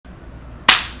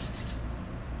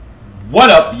What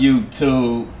up,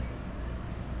 YouTube?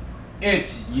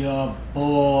 It's your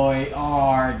boy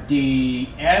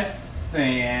R.D.S.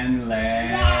 and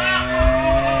let's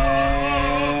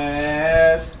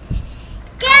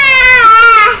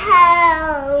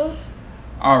go.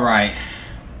 Alright,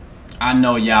 I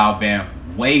know y'all been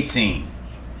waiting,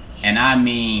 and I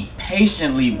mean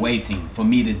patiently waiting for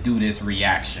me to do this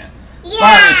reaction.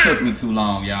 Sorry it took me too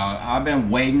long, y'all. I've been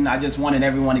waiting. I just wanted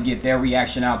everyone to get their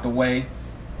reaction out the way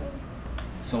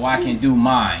so I can do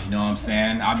mine, you know what I'm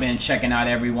saying? I've been checking out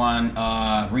everyone,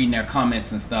 reading their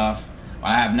comments and stuff,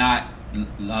 but I have not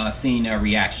seen their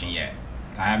reaction yet.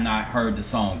 I have not heard the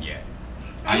song yet.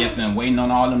 I just been waiting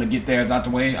on all of them to get theirs out the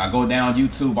way. I go down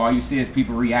YouTube, all you see is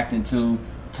people reacting to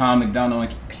Tom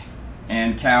MacDonald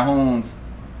and Calhoun's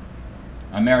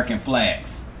American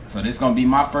Flags. So this is gonna be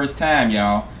my first time,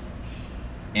 y'all.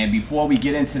 And before we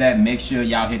get into that, make sure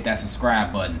y'all hit that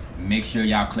subscribe button. Make sure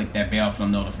y'all click that bell for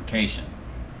notifications.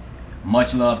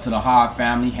 Much love to the Hog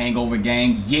family, Hangover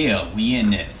gang. Yeah, we in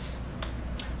this.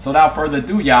 So without further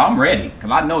ado, y'all, I'm ready.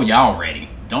 Because I know y'all ready.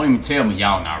 Don't even tell me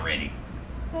y'all not ready.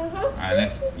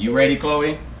 Alright, you ready,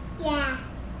 Chloe? Yeah.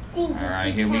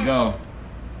 Alright, here we go.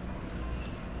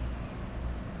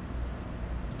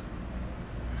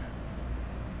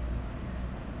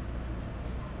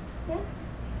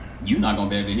 You're not going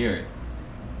to be able to hear it.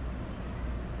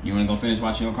 You want to go finish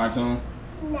watching your cartoon?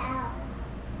 No.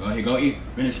 Go ahead, go eat.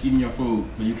 Finish eating your food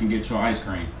so you can get your ice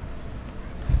cream.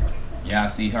 Yeah, I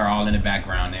see her all in the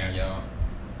background there, y'all.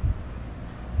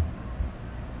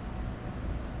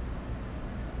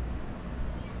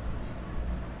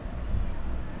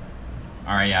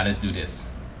 Alright, y'all, let's do this.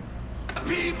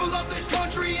 People of this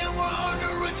country and we're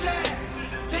under attack.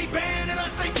 They banning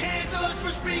us, they cancel us for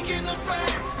speaking the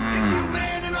facts. If you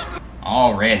man enough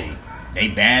already. They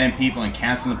banning people and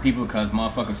canceling people because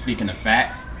motherfuckers speaking the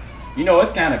facts. You know,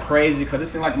 it's kind of crazy because it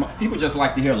seems like people just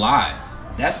like to hear lies.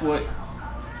 That's what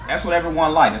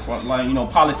everyone like. That's what, like, you know,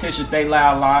 politicians, they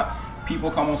lie a lot.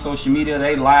 People come on social media,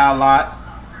 they lie a lot.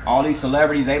 All these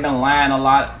celebrities, they've been lying a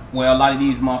lot. Well, a lot of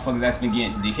these motherfuckers that's been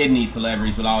hitting these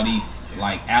celebrities with all these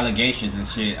like allegations and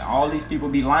shit. All these people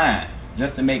be lying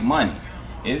just to make money.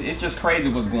 It's just crazy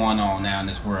what's going on now in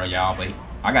this world, y'all. But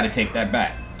I got to take that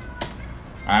back. All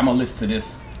right, I'm gonna listen to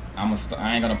this. I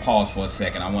ain't gonna pause for a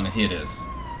second. I want to hear this.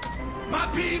 My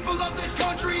people of this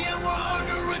country and we're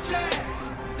under attack.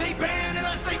 They banning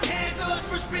us, they cancel us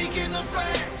for speaking the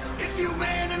facts. If you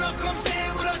man enough, come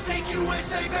stand with us, take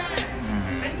USA back.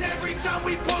 And every time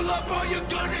we pull up, all you're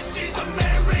gonna see is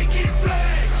American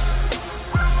flags.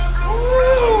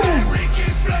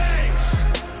 American flags.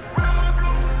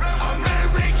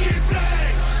 American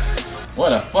flags.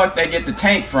 Where the fuck they get the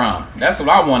tank from? That's what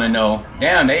I want to know.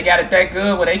 Damn, they got it that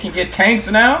good where they can get tanks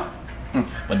now?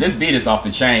 But this beat is off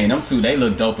the chain. Them two, they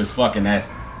look dope as fucking that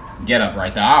get up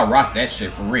right there. I'll rock that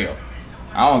shit for real.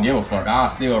 I don't give a fuck. I'll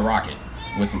still rock it.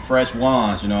 With some fresh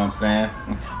ones, you know what I'm saying?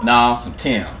 No, some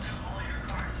Timbs.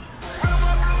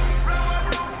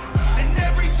 And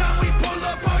every time we pull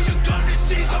up, all you're gonna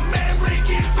see is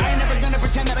American flags. I ain't never gonna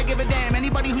pretend that I give a damn.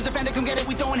 Anybody who's offended, come get it,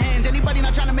 we throwing hands. Anybody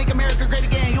not trying to make America great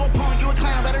again. You a punk, you a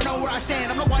clown, better know where I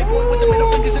stand. I'm the white boy with the middle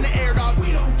fingers in the air, dog.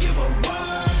 We don't give a what.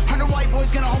 White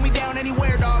boys gonna hold me down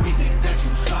anywhere, dog.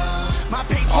 My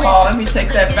hold on, let me take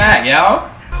that back, y'all.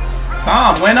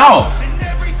 Tom went off.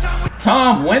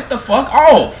 Tom went the fuck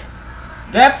off.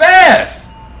 That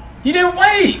fast. He didn't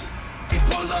wait. I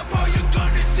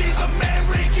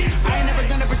ain't never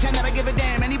gonna pretend that I give a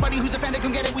damn. Anybody who's offended,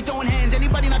 come get it, we throwing hands.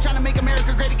 Anybody not trying to make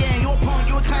America great again. You a punk,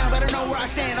 you a clown, better know where I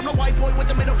stand. I'm the white boy with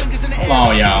the middle fingers in the air. Hold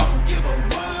on, y'all.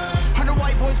 100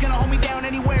 white boys gonna hold me down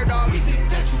anywhere, dog.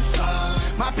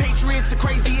 My patriots the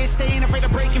craziest, they ain't afraid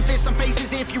of breaking fists on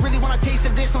faces. If you really wanna taste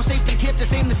of this, no safety tip. The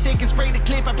same mistake and spray the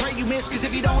clip. I pray you miss, cause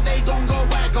if you don't, they gon' go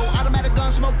wacko. Automatic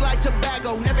gun smoke like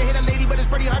tobacco. Never hit a lady, but it's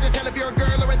pretty hard to tell if you're a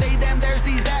girl or a they, them, there's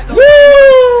these, that. Woo!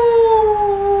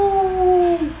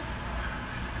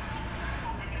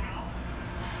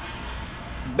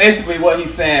 Basically what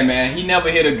he's saying, man, he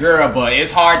never hit a girl, but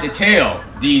it's hard to tell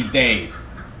these days.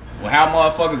 Well, how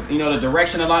motherfuckers, you know, the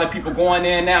direction a lot of people going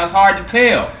in now, it's hard to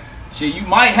tell. Shit, you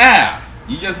might have.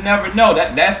 You just never know.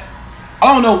 That's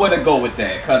I don't know where to go with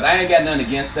that, because I ain't got nothing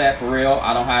against that, for real.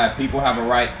 I don't have, people have a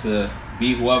right to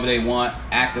be whoever they want,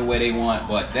 act the way they want,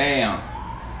 but damn,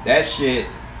 that shit,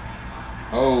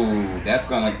 oh, that's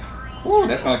gonna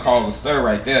cause a stir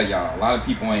right there, y'all. A lot of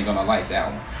people ain't gonna like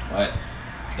that one, but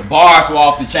the bars were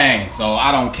off the chain, so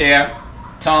I don't care.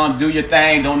 Tom, do your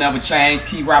thing. Don't ever change.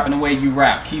 Keep rapping the way you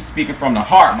rap. Keep speaking from the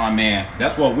heart, my man.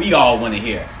 That's what we all want to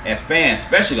hear as fans,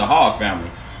 especially the Hog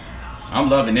family. I'm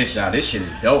loving this, y'all. This shit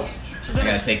is dope. I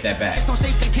gotta take that back. It's no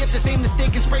safety tip, the same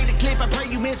mistake and spray the clip. I pray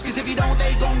you miss, cause if you don't,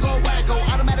 they gon' go wacko.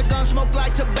 Automatic gun smoke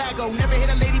like tobacco. Never hit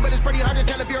a lady, but it's pretty hard to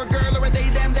tell if you're a girl or a they,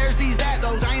 them, there's these, that,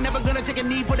 those. I ain't never gonna take a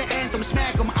knee for the anthem.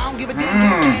 Smack them, I don't give a damn,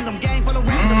 can't stand them. Gang full of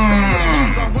randoms, stand with a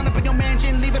handgun. Run up in your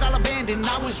mansion, leave it all abandoned.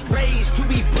 I was raised to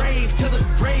be brave, till the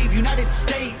grave. United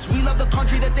States, we love the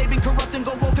country that they've been corrupting.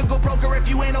 Go woke and go broker if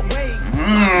you ain't awake. We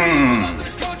love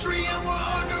this country and we're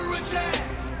under attack.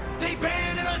 They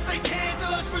banning us, they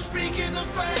cancel us for speaking the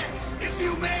facts. If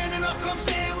you man enough, come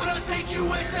stand with us, take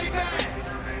USA back.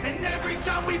 And every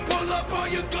time we pull up, all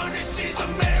you're gonna see is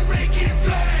American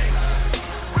flags.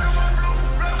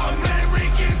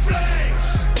 American flags.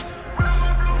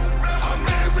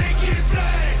 American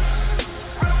flags.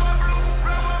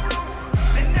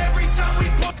 And every time we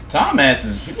pull Thomas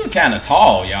is, he look kind of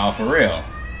tall, y'all, for real.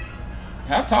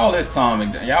 How tall is Tom?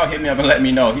 Y'all hit me up and let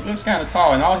me know. He looks kind of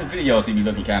tall. In all his videos, he be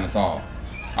looking kind of tall.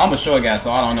 I'm a short guy,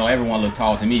 so I don't know. Everyone look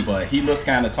tall to me, but he looks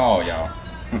kind of tall, y'all.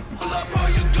 Got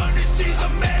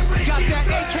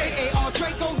that AKA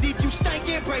Draco, leave you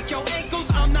stankin', break your ankles.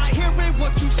 I'm not hearing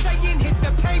what you saying. Hit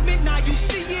the pavement, now you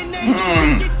seeing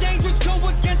it. Get dangerous, go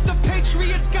against the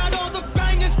Patriots. Got all the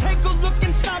bangers. Take a look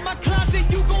inside my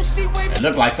closet, you gon' see way It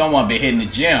look like someone been hitting the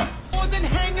gym. more than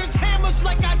hangers, hammers,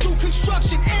 like I do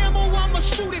construction. Ammo, I'ma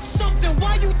shoot at something.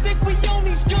 Why you think we own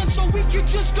these guns? So we could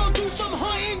just go do some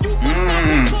hunting. You must not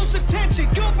pay close attention.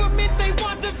 Government, they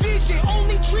want division.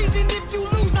 Only treason if you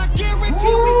lose. I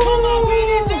guarantee we come out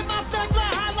winning. Let my flag fly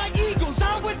high like eagles.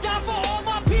 I would die for all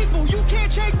my people. You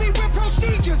can't change me with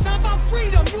procedures. I'm about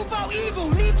freedom, you about evil.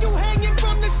 Leave you hanging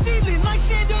from the ceiling like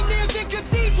chandeliers in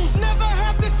cathedrals. Never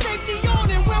have the safety on,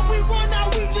 and when we run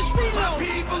out, we just reload. The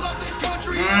people of this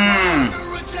country are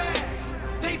under attack.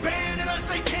 They banning us,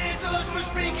 they cancel us for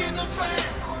speaking the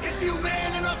facts. If you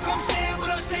man enough, come stand with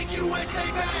us, take USA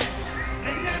back.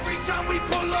 And every time we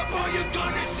pull up, all you're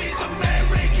gonna see is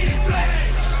American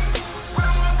flags.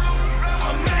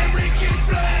 American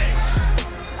flags.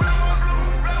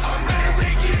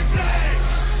 American flags.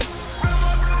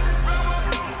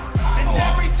 And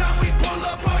every time we pull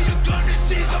up, all you're gonna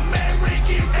see is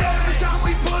American flags. Every time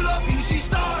we pull up, you see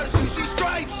stars, you see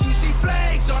stripes, you see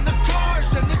flags on the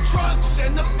cars and the trucks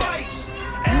and the bikes.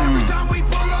 Every time we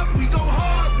pull up, we go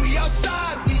hard, we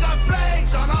outside, we got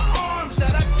flags on our arms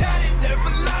that are tatted there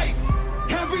for life.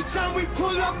 Every time we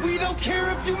pull up, we don't care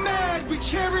if you mad. We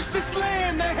cherish this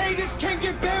land, the haters can't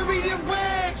get buried in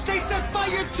rags. They set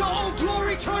fire to old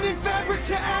glory, turning fabric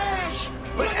to ash.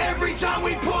 But every time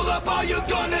we pull up, all you're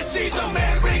gonna see is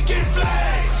American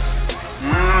flags.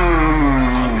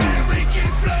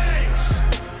 American flags.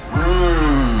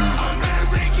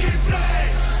 American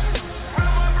flags.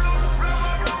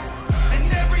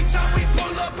 And every time we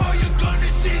pull up, all you're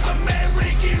gonna see is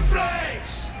American flags.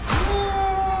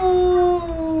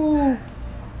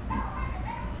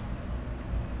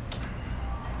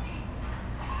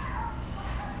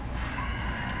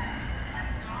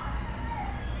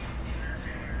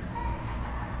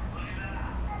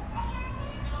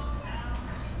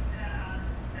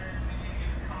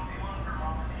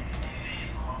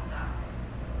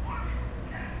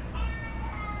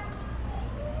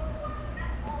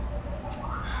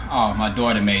 Oh, my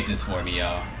daughter made this for me,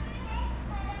 y'all.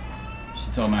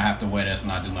 She told me I have to wear this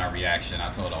when I do my reaction.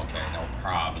 I told her, okay, no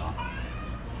problem.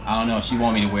 I don't know if she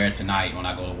want me to wear it tonight when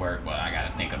I go to work, but I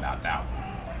gotta think about that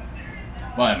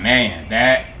one. But man,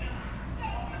 that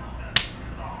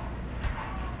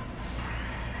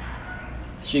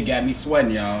shit got me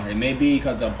sweating, y'all. It may be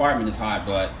because the apartment is hot,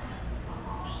 but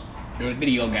the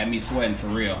video got me sweating for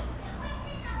real.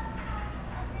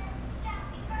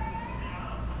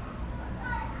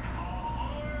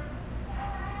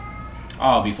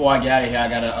 Oh, before I get out of here, I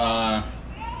gotta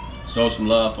show some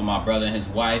love for my brother and his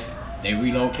wife. They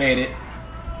relocated.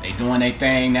 They doing their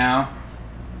thing now.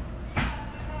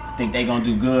 I think they gonna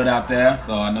do good out there.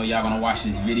 So I know y'all gonna watch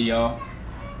this video.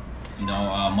 You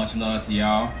know, much love to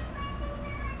y'all.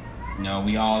 You know,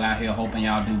 we all out here hoping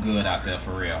y'all do good out there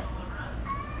for real.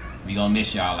 We gonna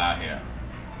miss y'all out here.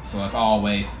 So as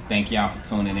always, thank y'all for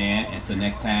tuning in. Until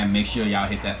next time, make sure y'all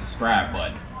hit that subscribe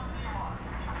button.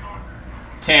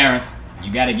 Terrence,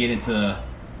 you gotta get into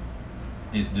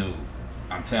this dude.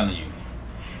 I'm telling you.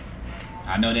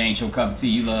 I know that ain't your cup of tea.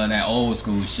 You love that old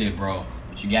school shit, bro.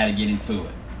 But you gotta get into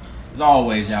it. As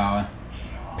always, y'all,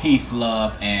 peace,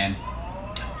 love, and